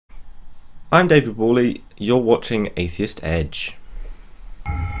I'm David Worley, you're watching Atheist Edge.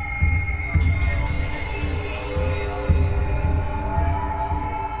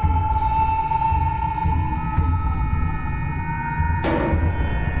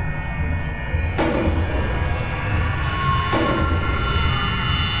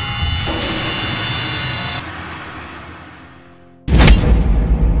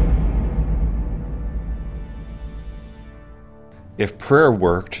 If prayer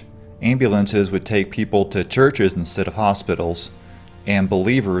worked, ambulances would take people to churches instead of hospitals, and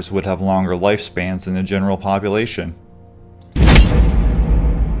believers would have longer lifespans than the general population.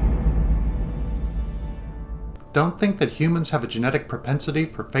 Don't think that humans have a genetic propensity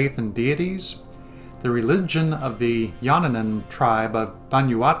for faith in deities? The religion of the Yanonan tribe of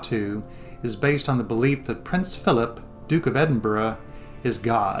Vanuatu is based on the belief that Prince Philip, Duke of Edinburgh, is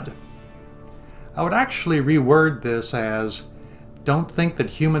God. I would actually reword this as, don't think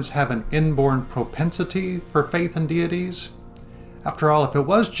that humans have an inborn propensity for faith in deities? After all, if it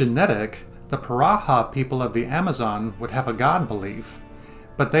was genetic, the Paraha people of the Amazon would have a God belief,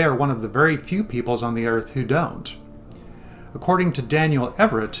 but they are one of the very few peoples on the earth who don't. According to Daniel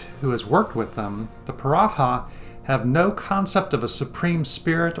Everett, who has worked with them, the Paraha have no concept of a supreme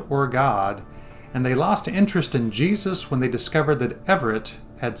spirit or God, and they lost interest in Jesus when they discovered that Everett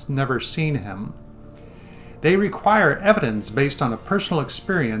had never seen him. They require evidence based on a personal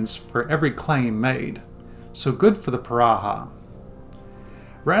experience for every claim made, so good for the Paraha.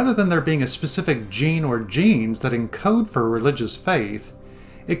 Rather than there being a specific gene or genes that encode for religious faith,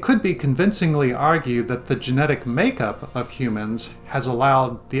 it could be convincingly argued that the genetic makeup of humans has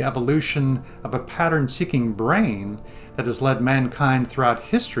allowed the evolution of a pattern-seeking brain that has led mankind throughout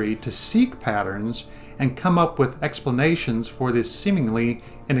history to seek patterns and come up with explanations for the seemingly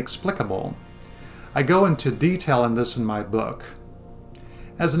inexplicable. I go into detail in this in my book.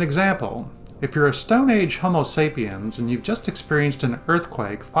 As an example, if you're a Stone Age Homo sapiens and you've just experienced an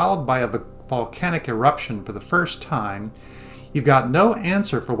earthquake followed by a volcanic eruption for the first time, you've got no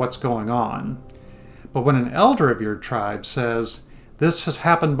answer for what's going on. But when an elder of your tribe says, "This has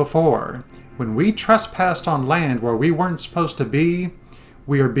happened before. When we trespassed on land where we weren't supposed to be,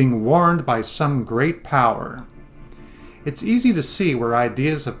 we are being warned by some great power." It's easy to see where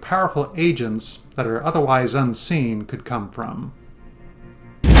ideas of powerful agents that are otherwise unseen could come from.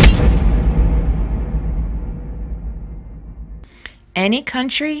 Any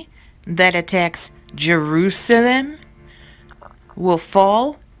country that attacks Jerusalem will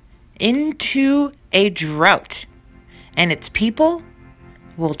fall into a drought, and its people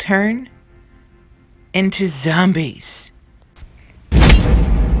will turn into zombies.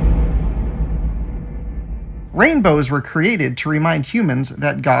 Rainbows were created to remind humans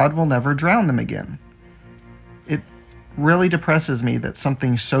that God will never drown them again. It really depresses me that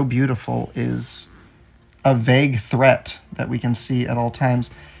something so beautiful is a vague threat that we can see at all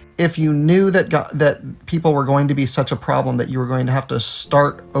times. If you knew that that people were going to be such a problem that you were going to have to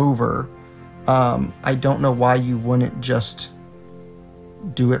start over, I don't know why you wouldn't just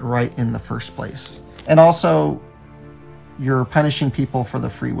do it right in the first place. And also, you're punishing people for the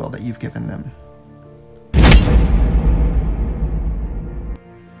free will that you've given them.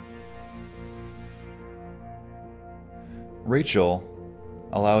 Rachel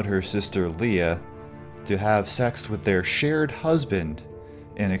allowed her sister Leah to have sex with their shared husband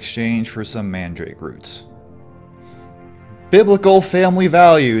in exchange for some mandrake roots. Biblical family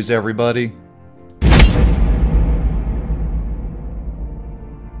values, everybody.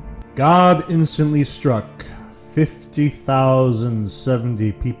 God instantly struck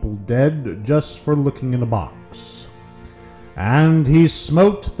 50,070 people dead just for looking in a box. And he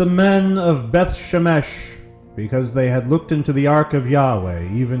smote the men of Beth Shemesh because they had looked into the ark of Yahweh.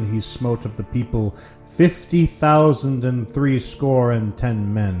 Even he smote of the people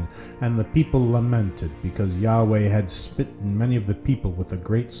 50,010 men, and the people lamented because Yahweh had smitten many of the people with a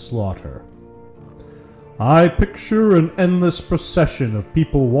great slaughter. I picture an endless procession of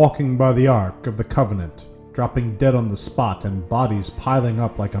people walking by the Ark of the Covenant, dropping dead on the spot and bodies piling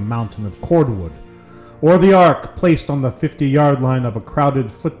up like a mountain of cordwood. Or the Ark placed on the 50-yard line of a crowded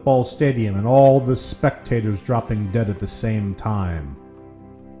football stadium and all the spectators dropping dead at the same time.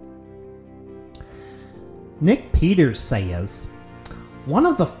 Nick Peters says, one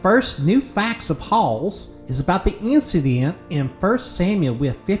of the first new facts of Hall's is about the incident in 1 Samuel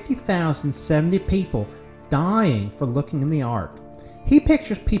with 50,070 people dying for looking in the ark. He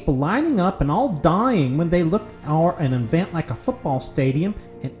pictures people lining up and all dying when they look at an event like a football stadium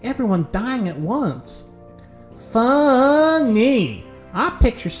and everyone dying at once. Funny! I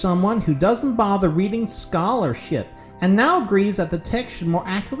picture someone who doesn't bother reading scholarship and now agrees that the text should more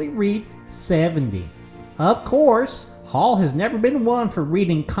accurately read 70. Of course, Hall has never been one for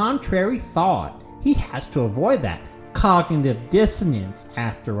reading contrary thought. He has to avoid that cognitive dissonance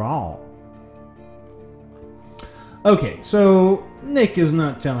after all. Okay, so Nick is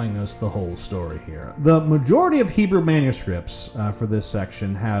not telling us the whole story here. The majority of Hebrew manuscripts for this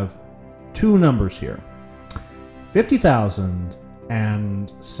section have two numbers here, 50,000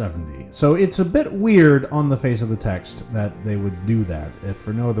 and 70. So it's a bit weird on the face of the text that they would do that, if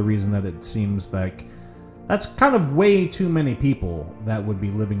for no other reason that it seems like that's kind of way too many people that would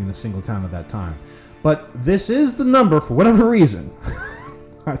be living in a single town at that time. But this is the number for whatever reason.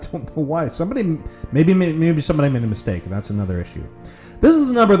 I don't know why. Maybe somebody made a mistake. That's another issue. This is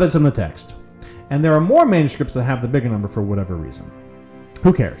the number that's in the text. And there are more manuscripts that have the bigger number for whatever reason.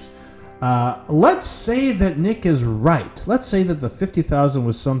 Who cares? Let's say that Nick is right. Let's say that the 50,000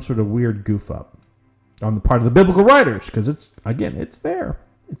 was some sort of weird goof up on the part of the biblical writers, because it's there.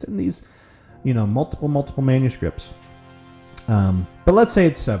 It's in these, multiple manuscripts. But let's say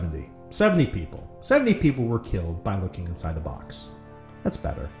it's 70. 70 people. 70 people were killed by looking inside a box. That's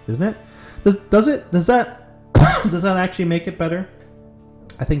better, isn't it? Does that actually make it better?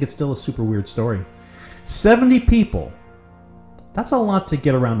 I think it's still a super weird story. 70 people. That's a lot to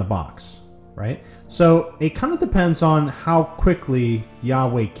get around a box, right? So it kind of depends on how quickly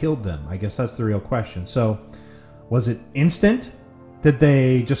Yahweh killed them. I guess that's the real question. So was it instant? Did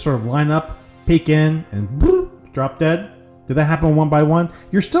they just sort of line up, peek in, and bloop, drop dead? Did that happen one by one?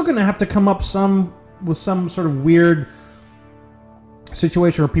 You're still going to have to come up with some sort of weird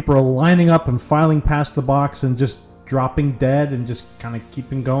situation where people are lining up and filing past the box and just dropping dead and just kind of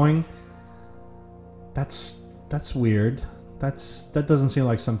keeping going. That's weird. That doesn't seem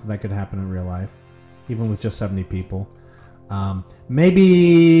like something that could happen in real life, even with just 70 people.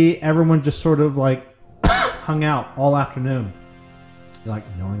 Maybe everyone just sort of like hung out all afternoon, like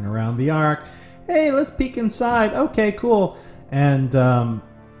milling around the ark. Hey, let's peek inside. Okay, cool. And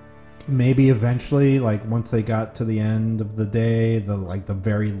maybe eventually, like once they got to the end of the day, the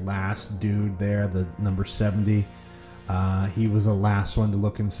very last dude there, the number 70, he was the last one to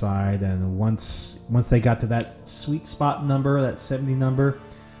look inside. And once they got to that sweet spot number, that 70 number,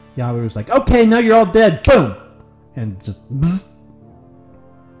 Yahweh was like, okay, now you're all dead. Boom. And just bzz.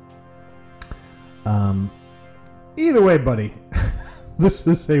 Either way, buddy, this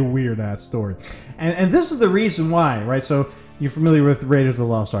is a weird ass story. And this is the reason why, right? So you're familiar with Raiders of the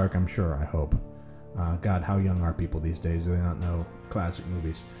Lost Ark, I'm sure, I hope. God, how young are people these days? Do they not know classic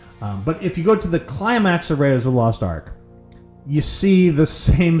movies? But if you go to the climax of Raiders of the Lost Ark, you see the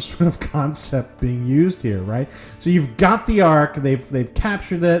same sort of concept being used here, right? So you've got the Ark, they've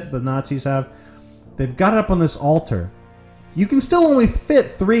captured it, the Nazis have. They've got it up on this altar. You can still only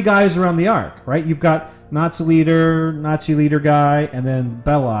fit 3 guys around the Ark, right? You've got Nazi leader guy, and then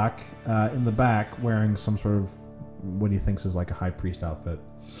Belloc in the back wearing some sort of what he thinks is like a high priest outfit.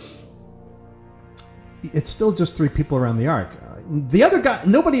 It's still just 3 people around the Ark. The other guy,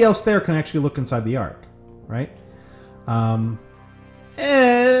 nobody else there can actually look inside the Ark, right?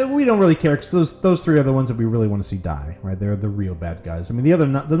 We don't really care because those 3 are the ones that we really want to see die, right? They're the real bad guys. I mean,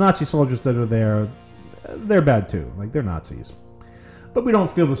 the Nazi soldiers that are there, they're bad too. Like, they're Nazis. But we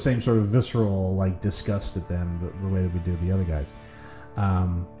don't feel the same sort of visceral, like, disgust at them the way that we do the other guys.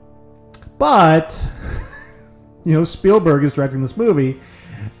 But, Spielberg is directing this movie,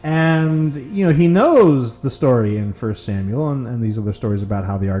 and, he knows the story in 1 Samuel and these other stories about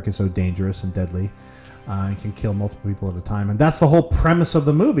how the Ark is so dangerous and deadly and can kill multiple people at a time. And that's the whole premise of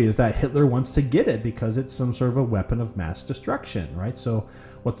the movie, is that Hitler wants to get it because it's some sort of a weapon of mass destruction, right? So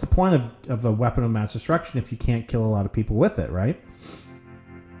what's the point of a weapon of mass destruction if you can't kill a lot of people with it, right?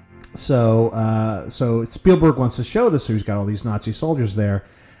 So Spielberg wants to show this, so he's got all these Nazi soldiers there,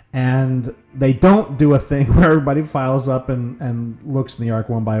 and they don't do a thing where everybody files up and looks in the Ark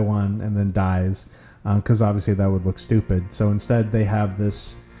one by one and then dies, because obviously that would look stupid. So instead they have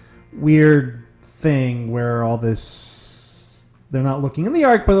this weird thing where all this, they're not looking in the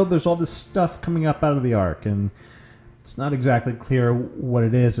Ark, but there's all this stuff coming up out of the Ark, and it's not exactly clear what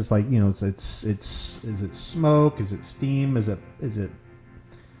it is. It's like, is it smoke? Is it steam? Is it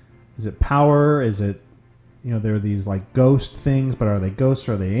power? Is it, there are these like ghost things, but are they ghosts?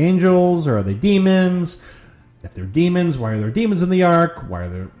 Or are they angels? Or are they demons? If they're demons, why are there demons in the Ark? Why are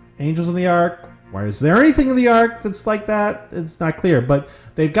there angels in the Ark? Why is there anything in the Ark that's like that? It's not clear, but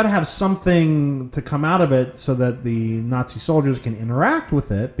they've got to have something to come out of it so that the Nazi soldiers can interact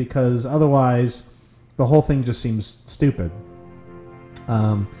with it, because otherwise the whole thing just seems stupid.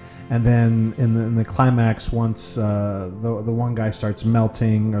 And And then in the climax, once the one guy starts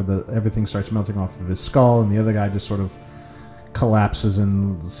melting, or everything starts melting off of his skull, and the other guy just sort of collapses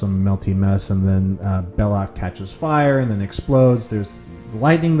in some melty mess, and then Belloc catches fire and then explodes. There's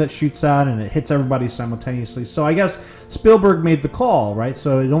lightning that shoots out and it hits everybody simultaneously. So I guess Spielberg made the call, right?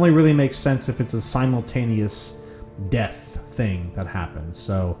 So it only really makes sense if it's a simultaneous death thing that happens.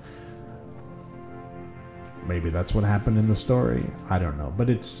 So maybe that's what happened in the story. I don't know, but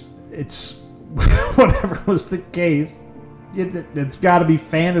it's whatever was the case, it's got to be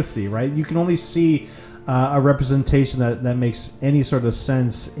fantasy, right? You can only see a representation that makes any sort of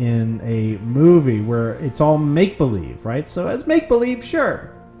sense in a movie where it's all make-believe, right? So as make-believe,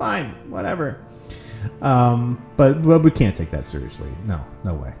 sure, fine, whatever. But we can't take that seriously.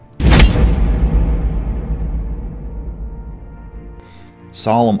 No way.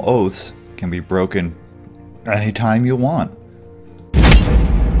 Solemn oaths can be broken anytime you want.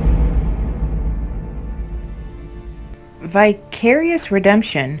 Vicarious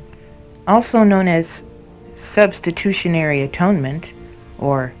redemption, also known as substitutionary atonement,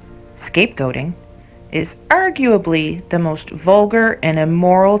 or scapegoating, is arguably the most vulgar and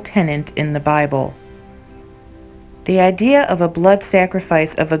immoral tenet in the Bible. The idea of a blood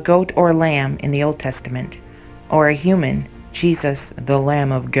sacrifice of a goat or lamb in the Old Testament, or a human, Jesus, the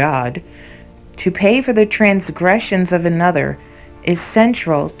Lamb of God, to pay for the transgressions of another is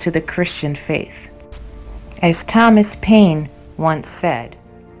central to the Christian faith. As Thomas Paine once said,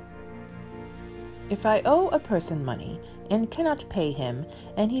 "If I owe a person money and cannot pay him,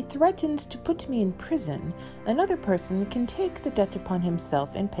 and he threatens to put me in prison, another person can take the debt upon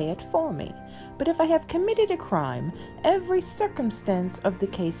himself and pay it for me. But if I have committed a crime, every circumstance of the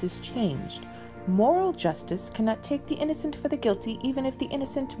case is changed. Moral justice cannot take the innocent for the guilty, even if the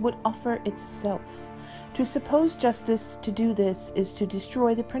innocent would offer itself. To suppose justice to do this is to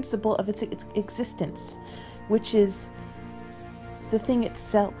destroy the principle of its existence, which is the thing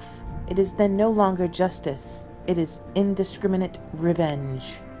itself. It is then no longer justice. It is indiscriminate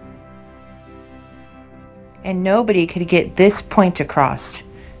revenge." And nobody could get this point across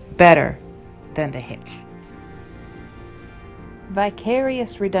better than the Hitch.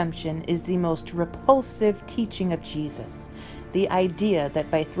 Vicarious redemption is the most repulsive teaching of Jesus. The idea that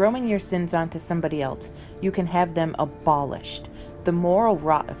by throwing your sins onto somebody else, you can have them abolished. The moral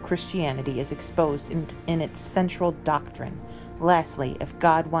rot of Christianity is exposed in its central doctrine. Lastly, if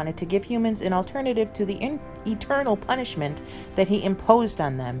God wanted to give humans an alternative to the eternal punishment that he imposed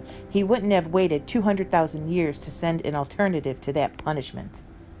on them, he wouldn't have waited 200,000 years to send an alternative to that punishment.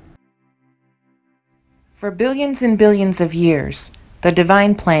 For billions and billions of years, the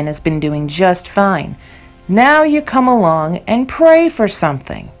divine plan has been doing just fine. Now you come along and pray for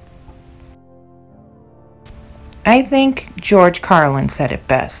something. I think George Carlin said it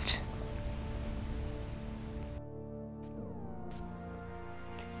best.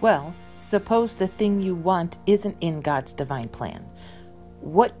 Well, suppose the thing you want isn't in God's divine plan.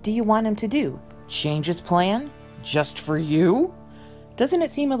 What do you want him to do? Change his plan? Just for you? Doesn't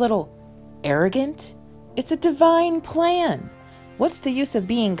it seem a little arrogant? It's a divine plan. What's the use of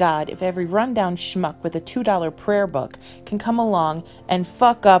being God if every rundown schmuck with a $2 prayer book can come along and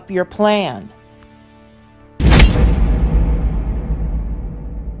fuck up your plan?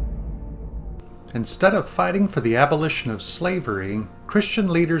 Instead of fighting for the abolition of slavery, Christian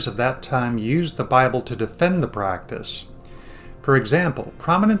leaders of that time used the Bible to defend the practice. For example,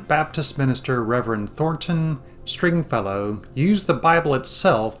 prominent Baptist minister Reverend Thornton Stringfellow used the Bible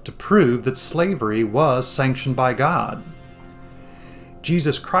itself to prove that slavery was sanctioned by God.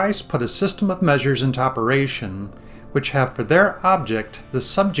 Jesus Christ put a system of measures into operation which have for their object the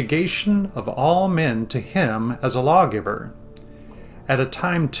subjugation of all men to him as a lawgiver. At a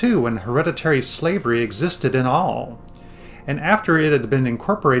time, too, when hereditary slavery existed in all, and after it had been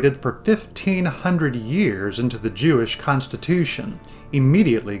incorporated for 1,500 years into the Jewish constitution,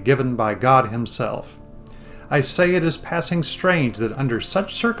 immediately given by God himself. I say it is passing strange that under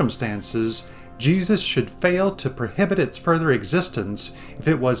such circumstances, Jesus should fail to prohibit its further existence if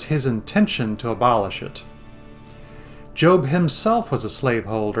it was his intention to abolish it. Job himself was a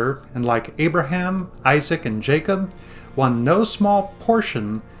slaveholder, and like Abraham, Isaac, and Jacob, won no small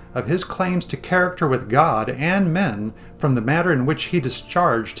portion of his claims to character with God and men from the manner in which he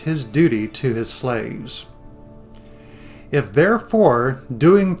discharged his duty to his slaves. If therefore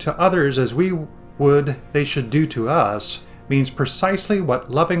doing to others as we would they should do to us means precisely what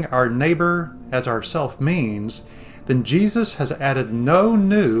loving our neighbor as ourself means, then Jesus has added no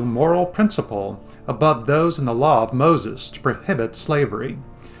new moral principle above those in the law of Moses to prohibit slavery.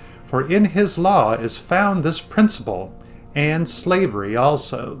 For in his law is found this principle, and slavery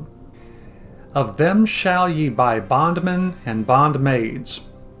also. Of them shall ye buy bondmen and bondmaids.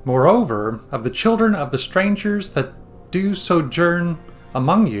 Moreover, of the children of the strangers that do sojourn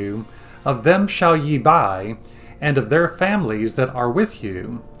among you, of them shall ye buy, and of their families that are with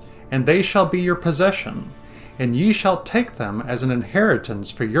you, and they shall be your possession, and ye shall take them as an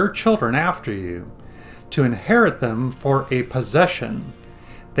inheritance for your children after you, to inherit them for a possession.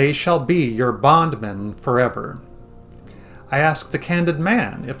 They shall be your bondmen forever. I ask the candid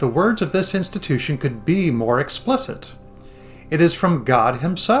man if the words of this institution could be more explicit. It is from God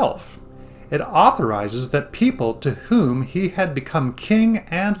himself. It authorizes that people to whom he had become king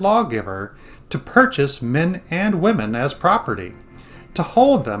and lawgiver to purchase men and women as property, to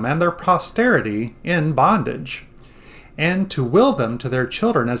hold them and their posterity in bondage, and to will them to their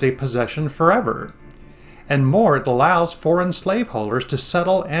children as a possession forever. And more, it allows foreign slaveholders to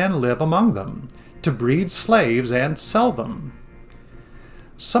settle and live among them, to breed slaves and sell them.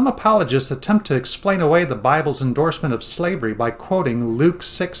 Some apologists attempt to explain away the Bible's endorsement of slavery by quoting Luke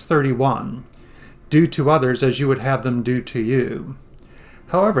 6:31, "Do to others as you would have them do to you."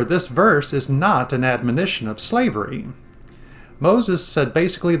 However, this verse is not an admonition of slavery. Moses said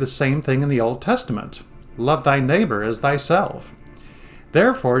basically the same thing in the Old Testament, "Love thy neighbor as thyself."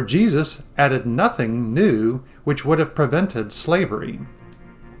 Therefore, Jesus added nothing new which would have prevented slavery.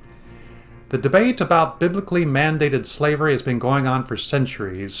 The debate about biblically mandated slavery has been going on for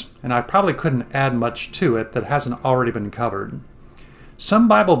centuries, and I probably couldn't add much to it that hasn't already been covered. Some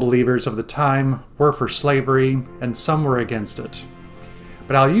Bible believers of the time were for slavery, and some were against it.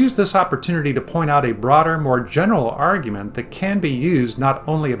 But I'll use this opportunity to point out a broader, more general argument that can be used not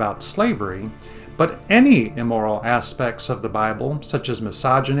only about slavery, but any immoral aspects of the Bible, such as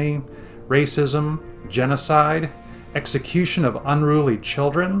misogyny, racism, genocide, execution of unruly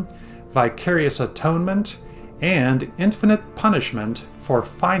children, vicarious atonement, and infinite punishment for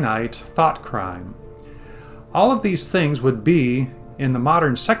finite thought crime. All of these things would be, in the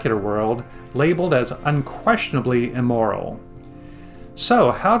modern secular world, labeled as unquestionably immoral.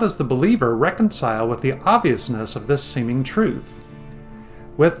 So, how does the believer reconcile with the obviousness of this seeming truth?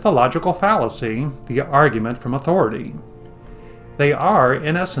 With the logical fallacy, the argument from authority. They are,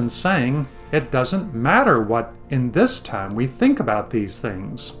 in essence, saying, it doesn't matter what in this time we think about these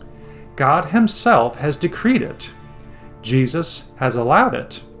things. God himself has decreed it. Jesus has allowed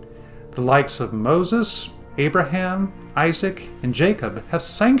it. The likes of Moses, Abraham, Isaac, and Jacob have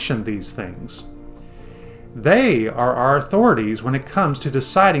sanctioned these things. They are our authorities when it comes to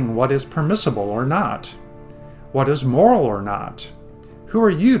deciding what is permissible or not, what is moral or not. Who are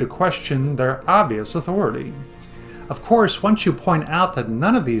you to question their obvious authority? Of course, once you point out that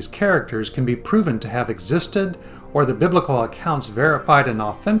none of these characters can be proven to have existed or the biblical accounts verified and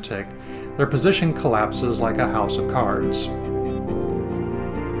authentic, their position collapses like a house of cards.